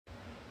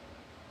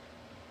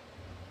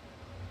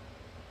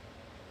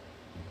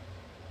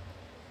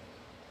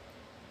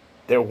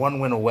They're 1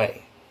 win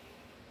away.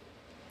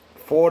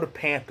 Florida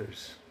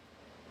Panthers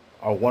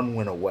are 1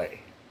 win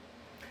away.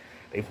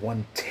 They've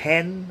won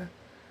 10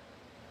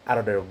 out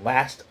of their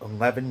last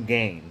 11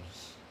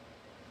 games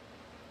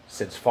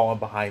since falling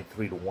behind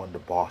 3-1 to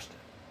Boston.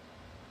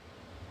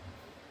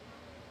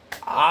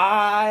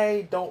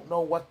 I don't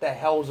know what the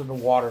hell's in the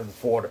water in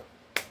Florida.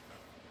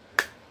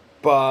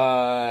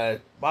 But,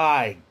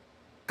 my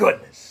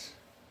goodness.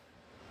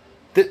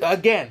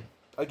 Again,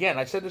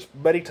 I said this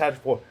many times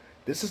before.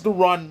 This is the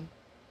run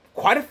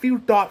quite a few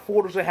thought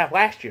Florida's going to have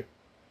last year.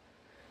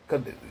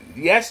 Because,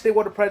 yes, they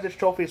won the President's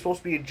Trophy. It's supposed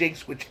to be a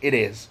jinx, which it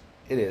is.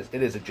 It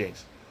is a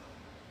jinx.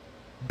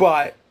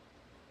 But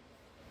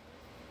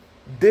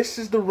this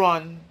is the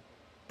run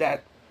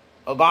that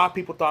a lot of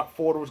people thought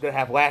Florida was going to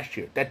have last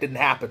year. That didn't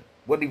happen.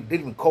 Didn't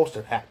even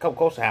come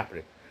close to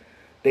happening.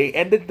 They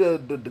ended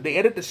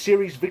the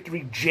series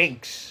victory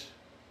jinx.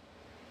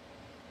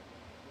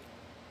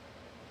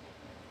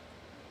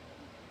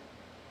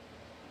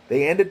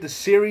 They ended the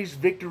series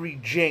victory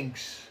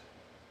jinx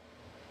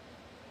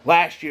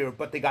last year,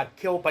 but they got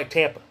killed by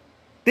Tampa.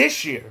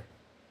 This year,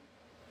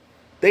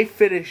 they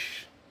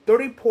finished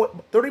 30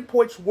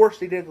 points worse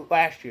than they did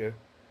last year.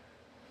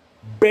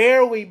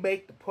 Barely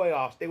make the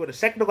playoffs. They were the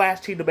second to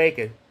last team to make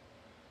it.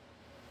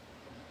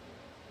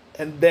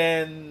 And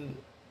then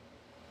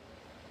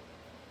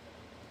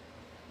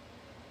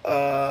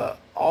all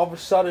of a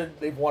sudden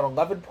they've won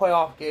 11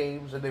 playoff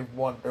games and they're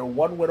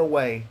 1 win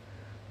away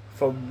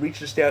from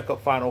reaching the Stanley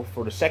Cup final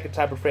for the second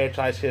time in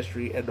franchise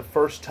history and the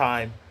first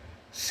time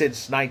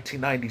since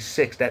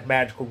 1996, that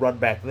magical run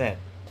back then.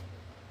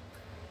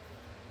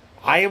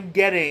 I am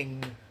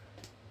getting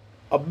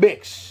a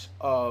mix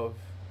of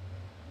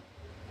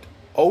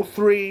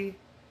 03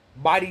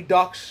 Mighty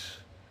Ducks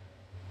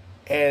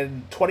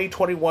and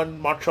 2021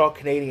 Montreal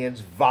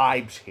Canadiens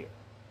vibes here.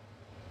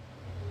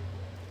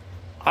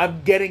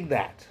 I'm getting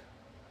that.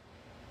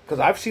 Because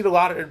I've seen a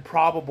lot of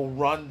improbable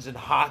runs in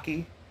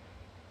hockey,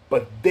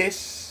 but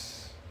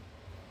this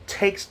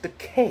takes the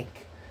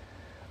cake.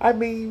 I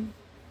mean,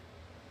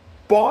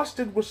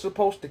 Boston was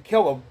supposed to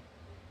kill him.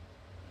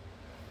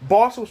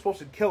 Boston was supposed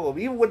to kill him.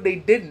 Even when they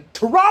didn't,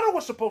 Toronto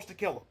was supposed to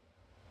kill him.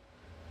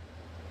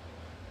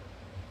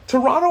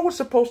 Toronto was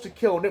supposed to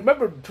kill him.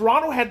 Remember,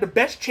 Toronto had the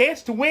best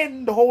chance to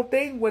win the whole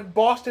thing when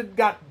Boston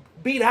got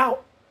beat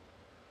out.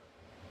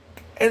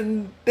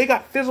 And they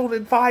got fizzled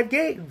in 5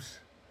 games.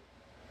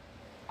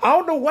 I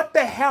don't know what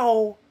the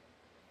hell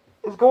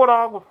is going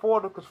on with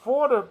Florida, because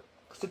Florida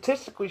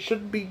statistically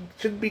shouldn't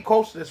be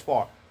close to this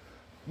far.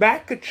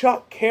 Matt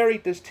Tkachuk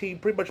carried this team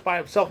pretty much by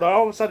himself. Now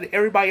all of a sudden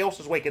everybody else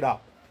is waking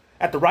up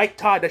at the right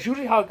time. That's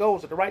usually how it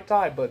goes, at the right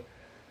time.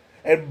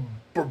 And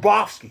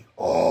Bobrovsky,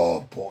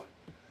 oh boy,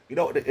 you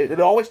know it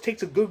always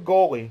takes a good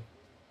goalie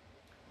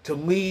to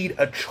lead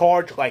a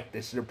charge like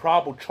this, an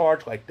improbable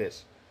charge like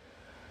this.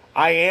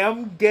 I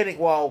am getting,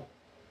 well,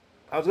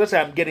 I was going to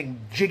say I'm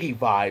getting Jiggy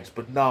vibes,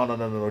 but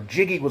no.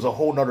 Jiggy was a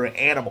whole nother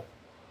animal.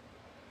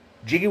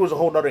 Jiggy was a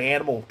whole nother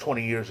animal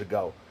 20 years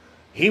ago.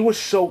 Jiggy was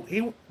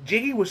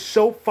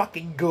so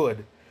fucking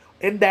good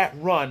in that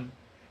run.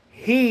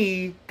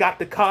 He got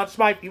the Conn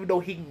Smythe even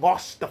though he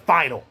lost the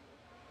final.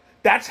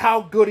 That's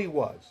how good he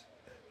was.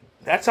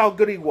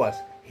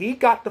 He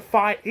got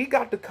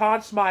the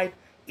Conn Smythe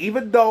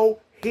even though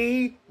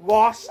he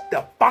lost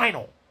the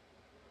final.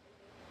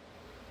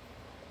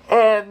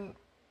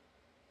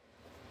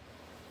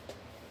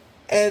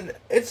 And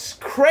it's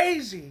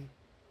crazy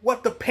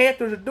what the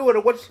Panthers are doing.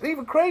 And what's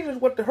even crazier is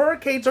what the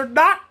Hurricanes are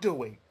not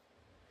doing.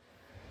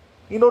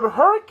 You know, the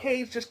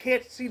Hurricanes just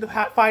can't seem to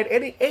find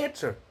any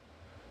answer.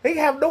 They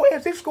have no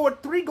answer. They've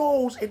scored 3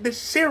 goals in this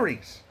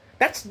series.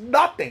 That's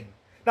nothing.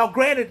 Now,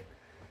 granted,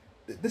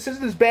 this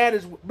isn't as bad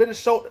as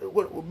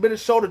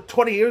Minnesota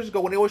 20 years ago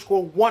when they only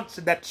scored once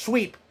in that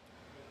sweep.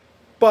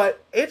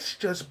 But it's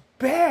just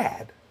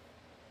bad.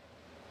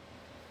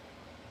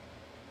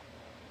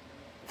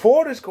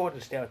 Florida's going to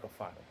the Stanley Cup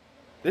final.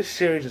 This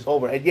series is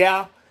over. And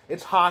yeah,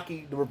 it's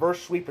hockey. The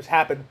reverse sweep has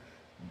happened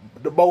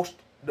the most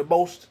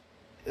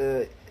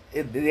in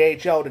the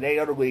AHL and any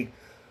other league.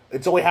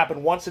 It's only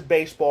happened once in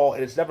baseball,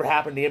 and it's never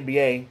happened in the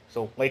NBA,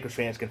 so Lakers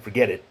fans can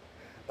forget it.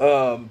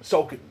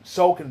 So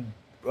can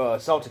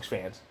Celtics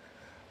fans.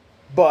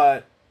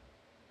 But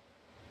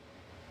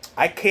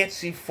I can't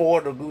see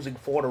Florida losing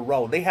 4 in a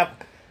row.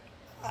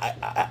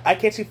 I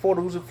can't see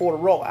Florida losing 4 in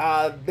a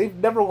row. They've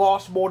never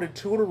lost more than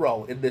 2 in a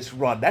row in this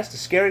run. That's the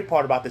scary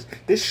part about this.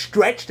 This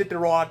stretch that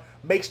they're on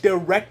makes their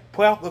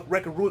playoff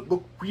record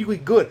look really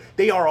good.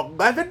 They are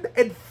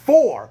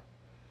 11-4.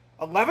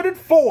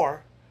 11-4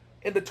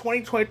 in the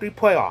 2023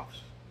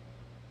 playoffs.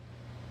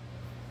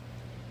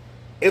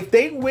 If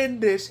they win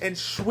this and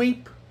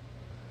sweep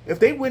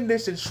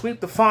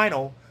the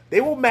final, they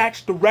will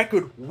match the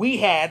record we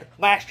had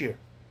last year.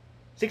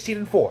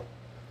 16-4.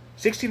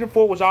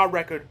 16-4 was our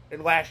record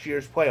in last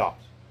year's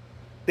playoffs.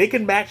 They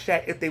can match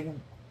that if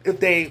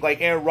they,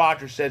 like Aaron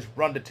Rodgers says,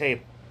 run the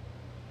table.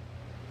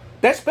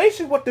 That's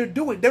basically what they're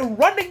doing. They're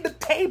running the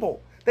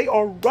table. They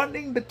are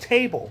running the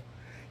table.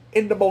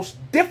 in the most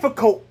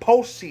difficult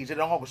postseason in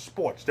all of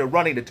sports. They're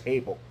running the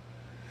table.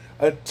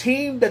 A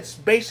team that's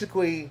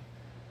basically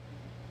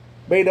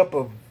made up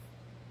of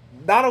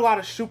not a lot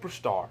of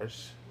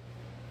superstars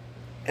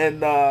and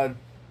not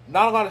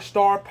a lot of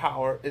star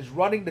power is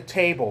running the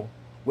table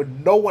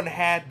when no one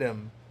had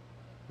them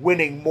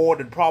winning more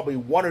than probably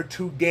 1 or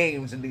 2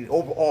 games in the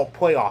overall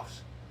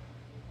playoffs.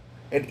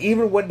 And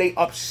even when they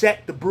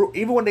upset the Bruins,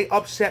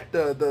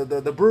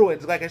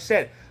 like I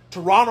said,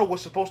 Toronto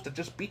was supposed to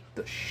just beat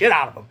the shit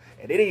out of them,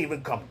 and they didn't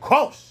even come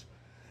close.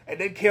 And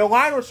then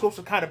Carolina was supposed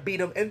to kind of beat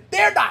them, and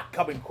they're not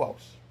coming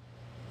close.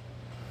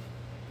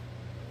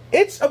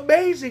 It's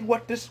amazing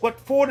what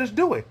Ford is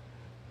doing.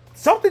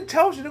 Something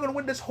tells you they're going to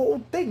win this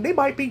whole thing. They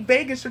might beat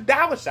Vegas or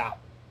Dallas out.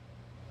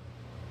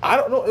 I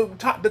don't know.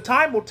 The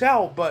time will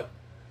tell, but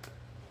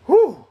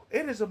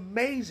it is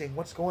amazing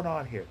what's going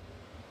on here.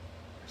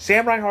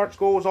 Sam Reinhart's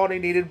goal was all they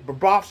needed.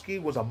 Bobrovsky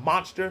was a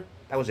monster.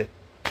 That was it.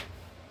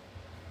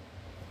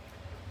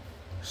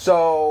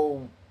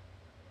 So,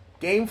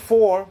 Game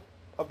 4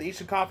 of the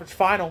Eastern Conference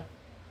Final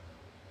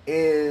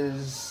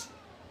is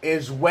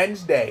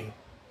Wednesday.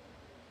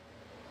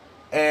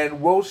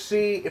 And we'll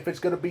see if it's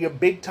going to be a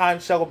big-time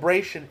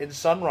celebration in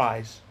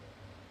Sunrise.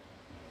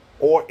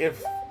 Or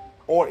if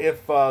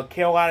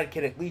Carolina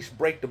can at least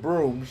break the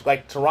brooms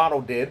like Toronto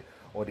did,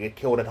 or they get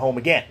killed at home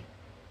again.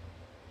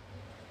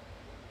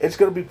 It's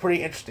going to be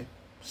pretty interesting.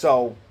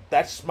 So,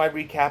 that's my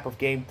recap of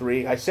Game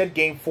 3. I said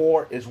Game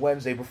 4 is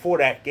Wednesday. Before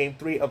that, Game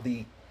 3 of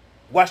the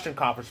Western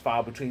Conference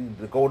Final between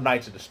the Golden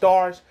Knights and the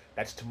Stars.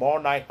 That's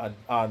tomorrow night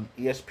on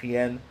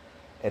ESPN.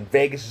 And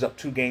Vegas is up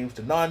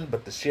 2-0,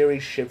 but the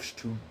series shifts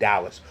to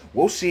Dallas.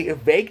 We'll see if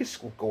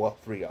Vegas will go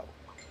up 3-0.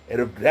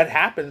 And if that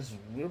happens,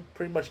 we're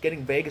pretty much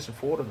getting Vegas and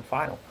Florida in the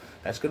final.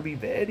 That's going to be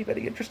very,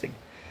 very interesting.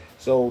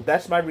 So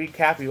that's my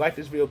recap. If you like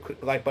this video, click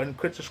the like button.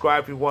 Click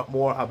subscribe if you want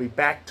more. I'll be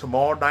back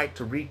tomorrow night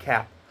to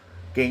recap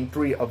Game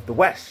 3 of the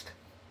West.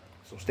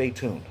 So stay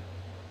tuned.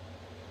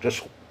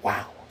 Just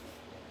wow.